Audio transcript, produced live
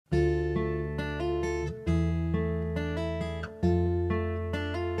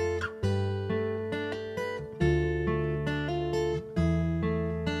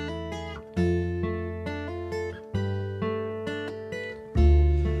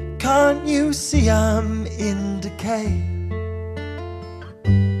Can't you see I'm in decay?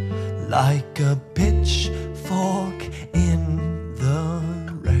 Like a pitchfork in the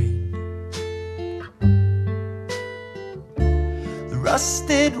rain. The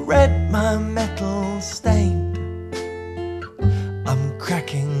rusted red, my metal stained. I'm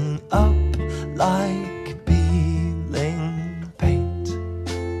cracking up like peeling paint.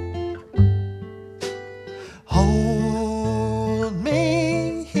 Hold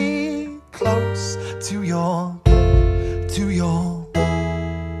me close to your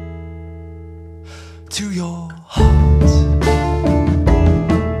heart.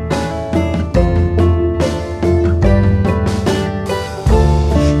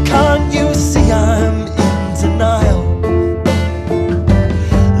 Can't you see I'm in denial?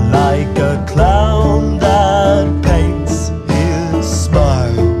 Like a clown that paints his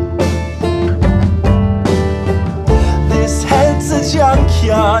smile. This head's a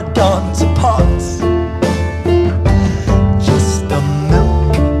junkyard gone to pot. Just a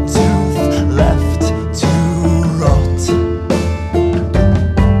milk tooth left to rot.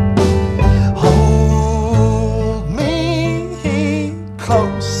 Hold me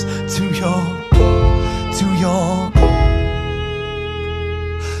close to your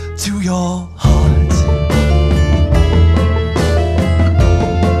heart.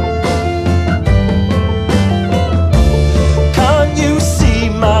 Can't you see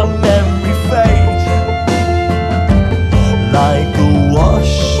my memory fade? Like a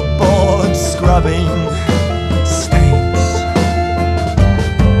washboard scrubbing stains.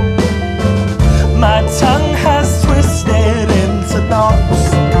 My tongue has twisted into knots.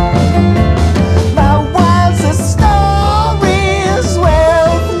 My world's a stories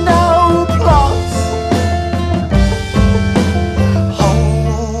with no plots.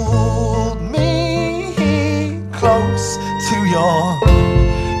 Hold me close to your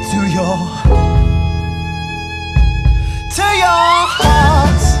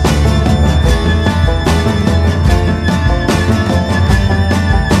heart.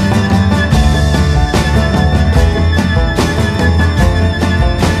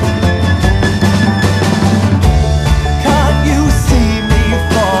 Can't you see me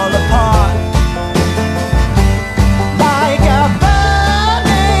fall apart? Like a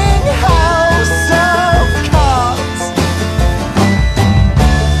burning house of cards.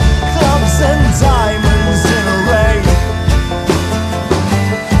 Clubs and diamonds in array.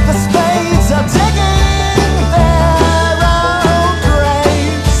 The spades are digging their own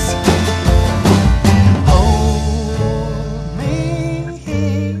graves. Hold me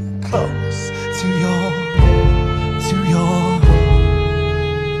close to your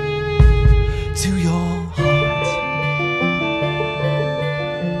heart.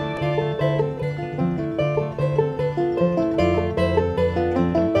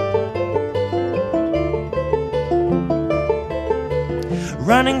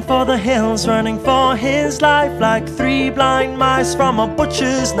 Running for the hills, running for his life, like three blind mice from a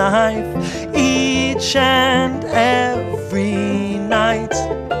butcher's knife, each and every night.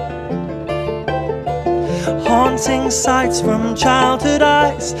 Haunting sights from childhood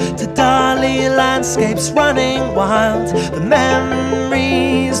eyes to Dali landscapes running wild. The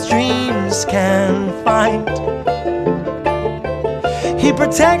memories dreams can find. He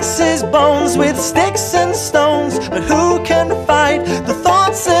protects his bones with sticks and stones, but who can fight the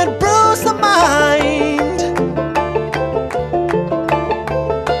thoughts that bruise the mind?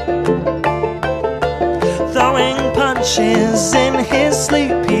 Throwing punches in his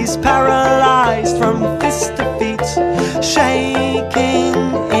sleep, he's paralyzed from fist to feet, shaking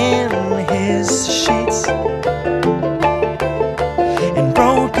in his sheets. In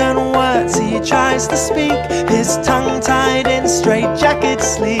broken words he tries to speak, his tongue tied in straitjacket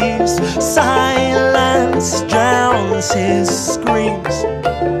sleeves. Silence drowns his screams.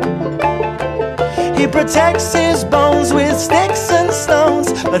 He protects his bones with sticks and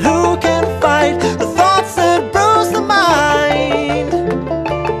stones, but who can